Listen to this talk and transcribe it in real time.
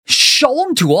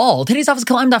Shalom to all. Today's daf is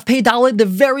Kilayim daf Pei Daled, the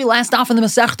very last daf in the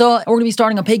Masechta. And we're going to be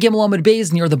starting on Pei Gimel Amud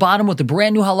Beis near the bottom with the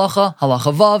brand new halacha,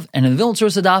 halacha Vav. And in the Vilna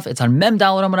Tzursa daf, it's on Mem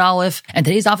Daled Amud Aleph. And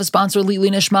today's daf is sponsored Lili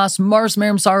Nishmas, Mars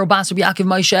Miriam Saro Basar Yaakov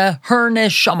Moshe. Her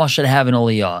neshama should have an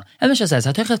aliyah. And Mishnah says,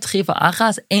 if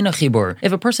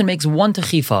a person makes one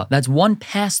techifa, that's one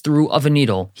pass through of a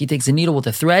needle. He takes a needle with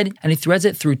a thread and he threads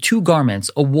it through two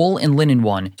garments, a wool and linen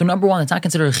one. So number one, it's not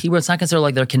considered a chibur. It's not considered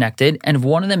like they're connected. And if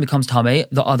one of them becomes tameh,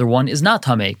 the other one is not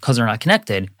tameh because they're not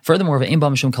connected. Furthermore, if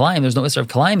Kalaim, there's no Isser of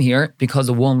Kalaim here because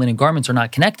the wool and linen garments are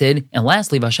not connected. And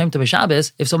lastly, Vashem to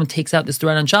Shabbos, if someone takes out this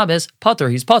thread on Shabbos, pater,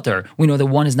 he's pater. We know that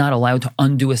one is not allowed to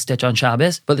undo a stitch on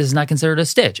Shabbos, but this is not considered a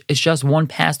stitch. It's just one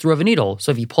pass through of a needle.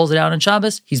 So if he pulls it out on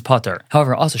Shabbos, he's pater.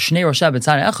 However, also Shnei Rosheh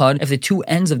B'tzad Echad, if the two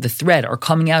ends of the thread are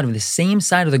coming out of the same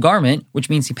side of the garment, which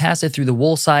means he passed it through the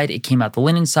wool side, it came out the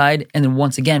linen side, and then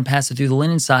once again passed it through the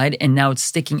linen side, and now it's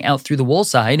sticking out through the wool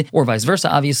side, or vice versa,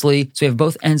 obviously. So you have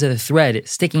both ends of the thread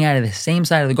sticking out of the same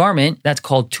side of the garment. That's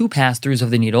called two pass-throughs of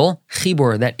the needle.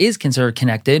 Chibur, that is considered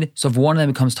connected. So if one of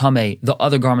them becomes tameh, the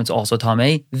other garment's also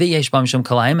tameh. V'yesh bam shem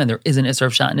Kilayim, and there is an isser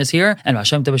of shatnez here. And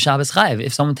Vashem to Shabbos chayiv.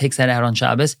 If someone takes that out on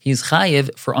Shabbos, he's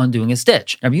chayiv for undoing a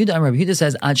stitch. Rabbi Yehuda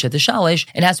says ad shet shalish.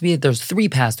 It has to be that there's three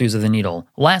pass-throughs of the needle.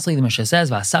 Lastly, the Mishnah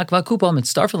says v'asak v'kupa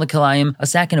mitzdarf l'Kilayim. A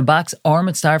sack and a box are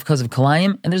mitzdarf because of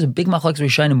Kilayim. And there's a big machlokes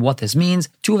rishonim what this means.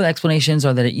 Two of the explanations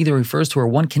are that it either refers to where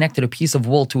one connected a piece of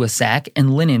wool to a sack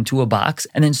and linen to a box,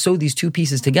 and then sewed these two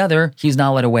pieces together, he's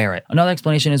not allowed to wear it. Another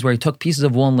explanation is where he took pieces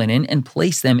of wool and linen and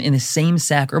placed them in the same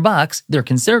sack or box. They're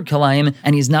considered Kilayim,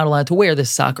 and he's not allowed to wear this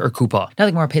sack or kupa. Now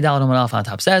the Gemara Pei Daled Amud Aleph on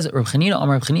top says, Reb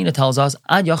Chanina tells us,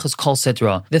 Ad Yachas Kol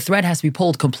Sitra. The thread has to be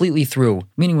pulled completely through,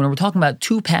 meaning when we're talking about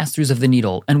two pass-throughs of the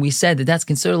needle, and we said that that's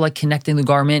considered like connecting the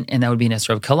garment, and that would be an Isser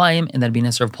of Kilayim, and that'd be an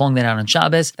Isser of pulling that out on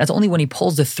Shabbos. That's only when he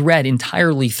pulls the thread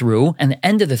entirely through, and the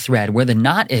end of the thread, where the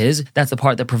knot is, that's the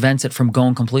part that prevents it from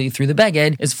going completely through the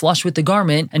beged, is flush with the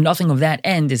garment, and nothing of that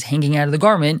end is hanging out of the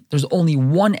garment. There's only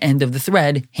one end of the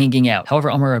thread hanging out. However,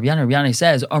 Amar Rabbi Yana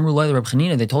says, Amru Lo Reb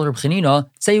Chanina, they told Reb Chanina,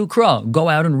 say ukra, go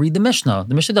out and read the Mishnah.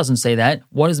 The Mishnah doesn't say that.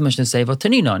 What does the Mishnah say?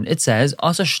 V'taninon. It says,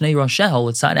 Asa Shnei Rosheh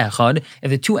L'tzad Echad. If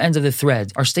the two ends of the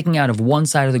threads are sticking out of one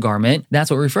side of the garment, that's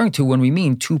what we're referring to when we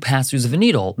mean two pass-throughs of a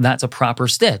needle. That's a proper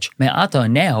stitch. Me'ata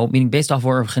now, meaning based off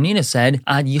what Reb Chanina said,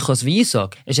 Ad Yichos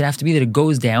V'Yisuk. It should have to be that it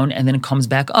goes down and then it comes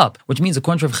back up, which means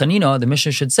according to Reb Chanina, the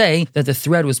Mishnah should say that the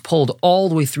thread was pulled all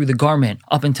the way through the garment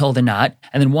up until the knot,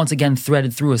 and then once again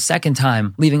threaded through a second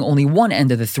time, leaving only one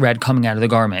end of the thread coming out of the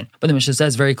garment. But the Mishnah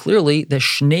says very clearly that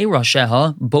Shnei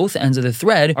Rasheha, both ends of the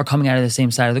thread, are coming out of the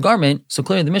same side of the garment, so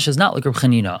clearly the Mishnah is not like Reb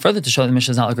Chanina. Further to show the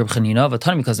Mishnah is not like Reb Chanina,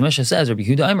 V'tani, because the Mishnah says, Rabbi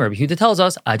Yehuda tells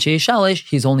us, Achei Shalish,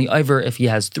 he's only over if he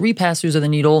has three pass-throughs of the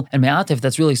needle, and Me'at, if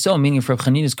that's really so, meaning if Reb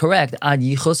Chanina is correct, Ad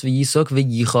Yichos V'Yisuk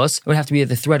V'Yichos, it would have to be that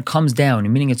the thread comes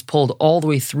down, meaning it's pulled all the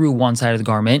way through one side of the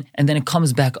garment, and then it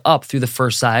comes back up through the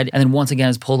first side, and then once again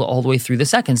is pulled all the way through the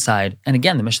second side. And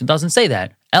again, the Mishnah doesn't say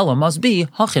that. Ella must be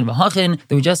hachin v'hachin,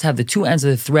 that we just have the two ends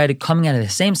of the thread coming out of the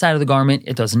same side of the garment.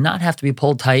 It does not have to be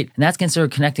pulled tight, and that's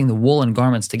considered connecting the wool and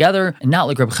garments together, and not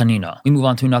like Reb Chanina. We move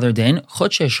on to another din,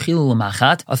 chut she'eshchilu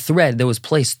l'machat, a thread that was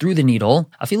placed through the needle,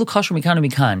 afilu kasher mikan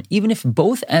mikan, even if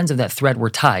both ends of that thread were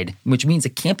tied, which means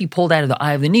it can't be pulled out of the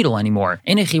eye of the needle anymore.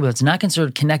 In a chibur, it's not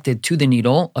considered connected to the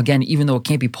needle, again, even though it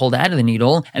can't be pulled out of the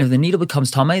needle, and if the needle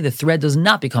becomes tameh, the thread does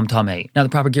not become tameh. Now the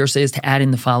proper girsa is to add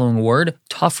in the following word,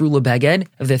 tafru lebeged,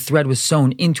 if the thread was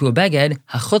sewn into a beged,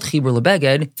 hachot chibur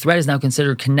lebeged, thread is now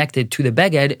considered connected to the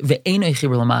beged, ve'enoi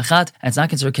chibur lemachat, and it's not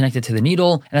considered connected to the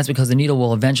needle, and that's because the needle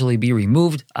will eventually be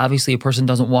removed. Obviously, a person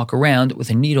doesn't walk around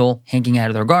with a needle hanging out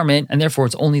of their garment, and therefore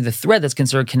it's only the thread that's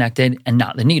considered connected and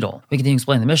not the needle. We continue to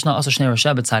explain the Mishnah, also Shnei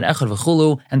Rosheh B'tzad Echad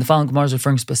v'chulu, and the following Gemara is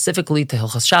referring specifically to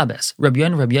Hilchas Shabbos. Rabbi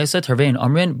Yon, Rabbi Yosef, Tarvei, and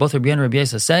Amrin, both Rabbi Yon and Rabbi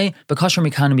Yosef say, B'kasher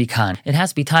mikan mikan. It has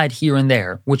to be tied here and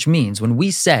there, which means when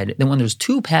we said that when there's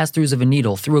two pass-throughs of a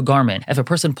needle through a garment, if a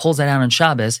person pulls that out on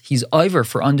Shabbos, he's over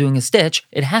for undoing a stitch,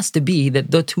 it has to be that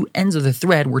the two ends of the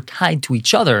thread were tied to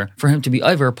each other for him to be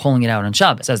over pulling it out on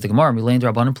Shabbos. Says the Gemara, Milayin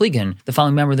Rabbanan Pligin. The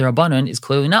following member of the Rabbanan is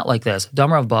clearly not like this.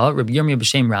 Damar Rav Ba, Rabbi Yirmiyah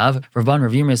b'Shem Rav, Rabban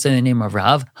Rav Yirmiyah saying the name of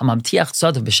Rav, Hamamtiach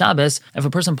Tzadav b'Shabbos. If a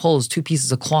person pulls two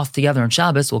pieces of cloth together on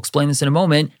Shabbos, we'll explain this in a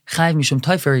moment, Chayiv Mishum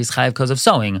Taifer, he's Chayiv because of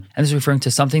sewing. And this is referring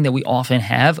to something that we often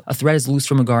have. A thread is loose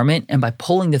from a garment, and by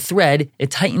pulling the thread,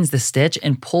 it tightens the stitch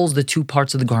and pulls the two parts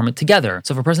parts of the garment together.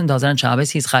 So if a person does that on Shabbos,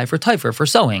 he's chayav for taifer, for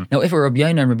sewing. Now, if what Rabbi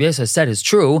Yoina and Rabbi Yosef said is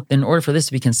true, then in order for this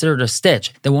to be considered a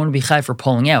stitch, that won't be chayav for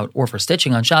pulling out or for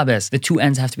stitching on Shabbos, the two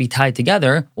ends have to be tied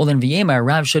together. Well, then V'yemar,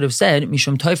 Rav should have said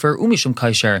mishum taifer umishum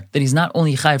kaisher, that he's not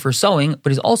only chayav for sewing,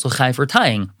 but he's also chayav for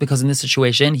tying, because in this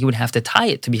situation he would have to tie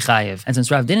it to be chayav. And since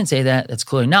Rav didn't say that, that's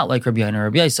clearly not like Rabbi Yoina or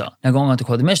Rabbi Yosef. Now going on to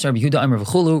quote the Mishnah, Rabbi Yehuda Amar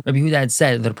v'chulu, Rabbi Yehuda had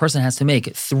said that a person has to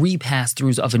make 3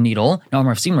 pass-throughs of a needle. Now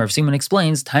Rav Simon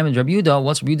explains, time of Rabbi Yehuda,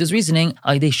 what's Rabbi Yehuda's reasoning?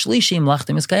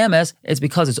 It's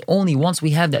because it's only once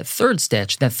we have that third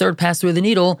stitch, that third pass-through of the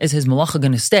needle, is his malacha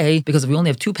going to stay, because if we only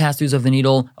have 2 pass-throughs of the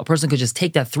needle, a person could just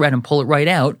take that thread and pull it right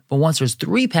out, but once there's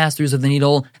 3 pass-throughs of the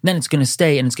needle, then it's going to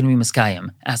stay and it's going to be miskayim.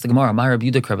 Ask the Gemara, my Rabbi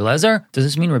Yehuda Rabbi Eliezer? Does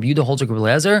this mean Rabbi Yehuda holds like Rabbi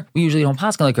Eliezer? We usually don't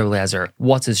pass like Rabbi Eliezer.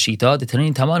 What's his shita? The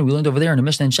Tananim Taman, we learned over there in the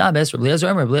Mishnah and Shabbos, Rabbi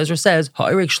Eliezer says,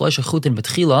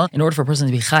 in order for a person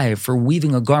to be chayiv for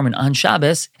weaving a garment on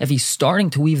Shabbos, if he's starting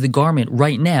to weave the garment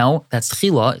right now, that's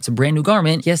tchila, it's a brand new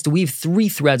garment, he has to weave 3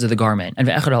 threads of the garment. And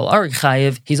ve'echad al-arik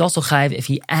chayiv, he's also chayiv if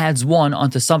he adds one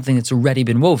onto something that's already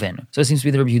been woven. So it seems to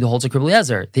be the Rabbi Yehuda holds like Rabbi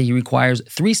Eliezer, that he requires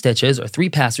 3 stitches or 3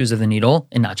 pass-throughs of the needle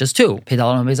and not just 2. Pedal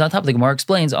on top, the Gemara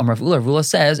explains, Amar Vula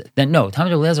says that no,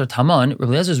 Rabbi Eliezer Taman, Rabbi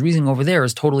Eliezer's reasoning over there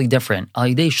is totally different.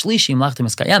 Over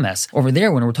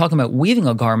there, when we're talking about weaving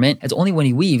a garment, it's only when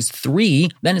he weaves 3,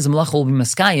 then his malacha will be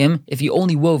miskayim. If he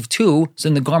only wove 2, so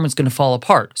then the garment's going to fall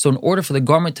apart. So in order for the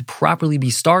garment to properly be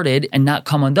started and not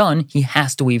come undone, he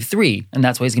has to weave 3, and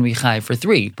that's why he's going to be chayiv for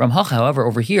 3. From Hacha, however,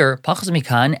 over here, Pachas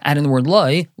Mikan, adding the word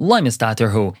loy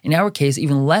mistaterhu. In our case,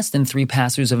 even less than 3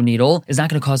 pass-throughs of a needle is not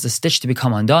going to cause the stitch to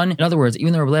become undone. In other words,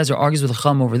 even though Rabbi Eliezer argues with the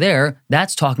Chum over there,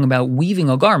 that's talking about weaving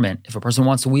a garment. If a person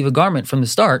wants to weave a garment from the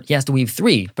start, he has to weave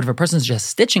 3. But if a person's just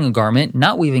stitching a garment,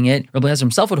 not weaving it, Rabbi Eliezer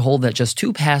himself would hold that just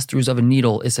 2 pass-throughs of a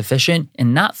needle is sufficient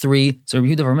and not 3. So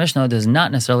Rabbi Yehuda of our Mishnah does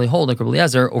not necessarily hold like Rabbi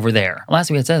Eliezer over there.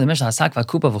 Lastly, we had said in the Mishnah, Hasak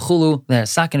v'kupa v'chulu, that a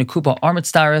sak and a kupa are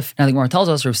mitzaref. Now the Gemara tells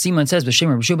us, Rav Simon says, B'shem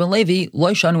Rabbi Shua ben Levi,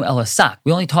 loy shanu el hasak.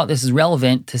 We only taught this is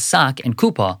relevant to sak and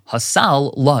kupa.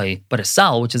 Hasal loy, but a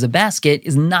sal, which is a basket,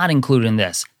 is not included in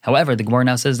this. However, the Gemara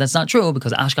now says that's not true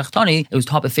because Ashkach Tani, it was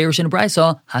taught by Farish and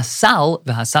Brisa, Hasal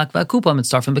v'hasak v'kupa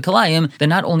mitzarfim b'Kilayim, that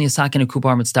not only a sak and a kupa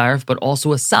are mitzarf, but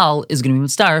also a sal is going to be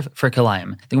mitzarf for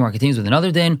Kilayim. The Gemara continues with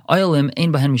another din, Oilim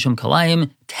ein bahen mishum Kilayim,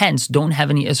 tents don't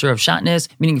have any isser of shatnez,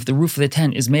 meaning if the roof of the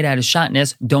tent is made out of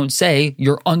shatnez, don't say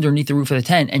you're underneath the roof of the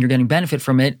tent and you're getting benefit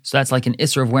from it, so that's like an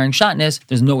isser of wearing shatnez,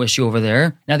 there's no issue over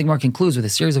there. Now the Gemara concludes with a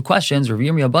series of questions. Rav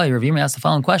Yirmiyah asked the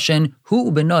following question, Hu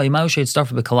ubenoi ma'ushet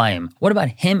starfa b'Kilayim. What about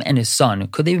him and his son?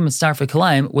 Could they be mitzarf for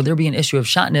Kilayim? Would there be an issue of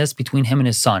shatnez between him and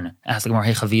his son? Ask the Gemara,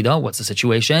 hey Chavida, what's the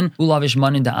situation? U lavish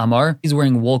manin da Amar, he's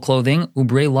wearing wool clothing.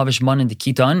 Ubrei lavish manin da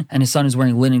Kitan, and his son is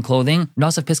wearing linen clothing.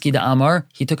 Nasav piski da Amar,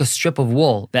 he took a strip of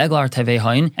wool, ve'eglar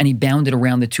tevehain, and he bound it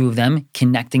around the two of them,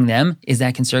 connecting them. Is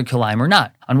that considered Kilayim or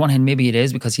not? On one hand, maybe it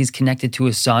is because he's connected to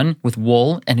his son with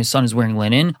wool and his son is wearing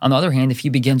linen. On the other hand, if he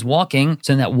begins walking,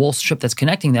 so then that wool strip that's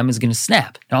connecting them is going to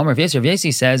snap. Now, Amar Rav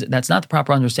Yesi says that's not the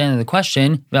proper understanding of the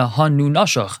question.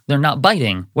 They're not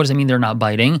biting. What does it mean they're not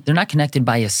biting? They're not connected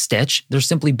by a stitch. They're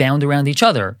simply bound around each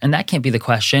other. And that can't be the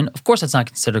question. Of course, that's not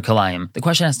considered Kilayim. The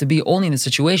question has to be only in the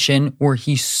situation where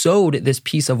he sewed this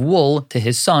piece of wool to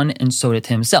his son and sewed it to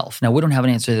himself. Now, we don't have an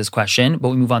answer to this question, but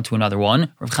we move on to another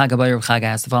one. Rav Chaga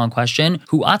asked the following question.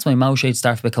 What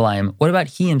about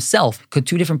he himself? Could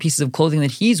 2 different pieces of clothing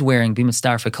that he's wearing be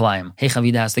mitzarf for Kilayim? Hey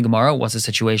Chavida asked the Gemara, what's the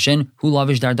situation? Hu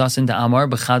lavish dardasin da Amar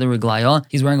b'chada reglaya.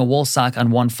 He's wearing a wool sock on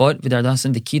one foot,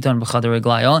 v'dardasin da Kitan b'chada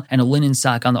reglaya, and a linen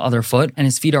sock on the other foot, and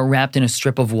his feet are wrapped in a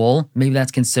strip of wool. Maybe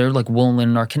that's considered like wool and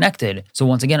linen are connected. So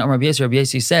once again, Amar Rabbi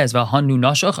Yesi says, V'hanu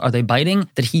nashach, are they biting?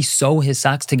 Did he sew his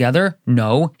socks together?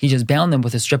 No, he just bound them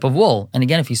with a strip of wool. And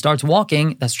again, if he starts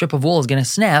walking, that strip of wool is going to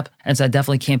snap, and so that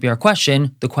definitely can't be our question.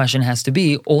 The question has to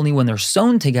be only when they're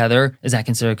sewn together is that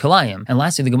considered Kilayim. And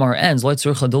lastly, the Gemara ends,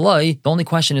 the only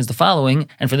question is the following,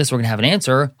 and for this we're going to have an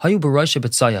answer.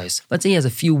 Let's say he has a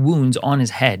few wounds on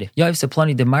his head. He placed a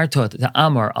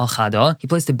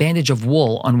bandage of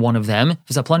wool on one of them, and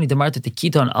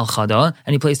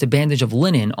he placed a bandage of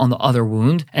linen on the other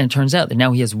wound, and it turns out that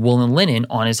now he has wool and linen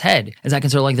on his head. Is that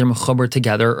considered like they're mechuber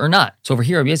together or not? So over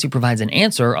here, Rabbi Yesi provides an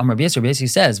answer. Rabbi Yesi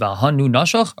says,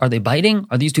 are they biting?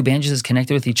 Are these 2 bandages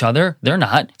connected with each other? They're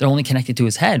not. They're only connected to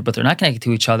his head, but they're not connected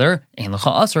to each other.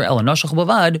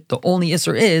 The only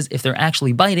isser is if they're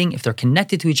actually biting, if they're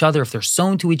connected to each other, if they're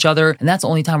sewn to each other, and that's the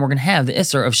only time we're going to have the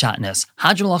isser of shatnez.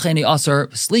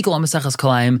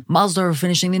 Mazdar, we're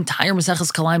finishing the entire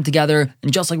Maseches Kilayim together,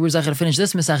 and just like we're going to finish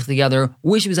this Masech together,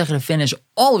 we should be going to finish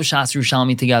all of Shas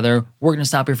Yerushalmi together. We're going to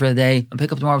stop here for the day and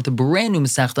pick up tomorrow with a brand new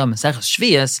Masechta, Maseches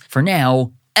Shvius. For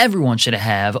now, everyone should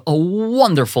have a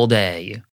wonderful day.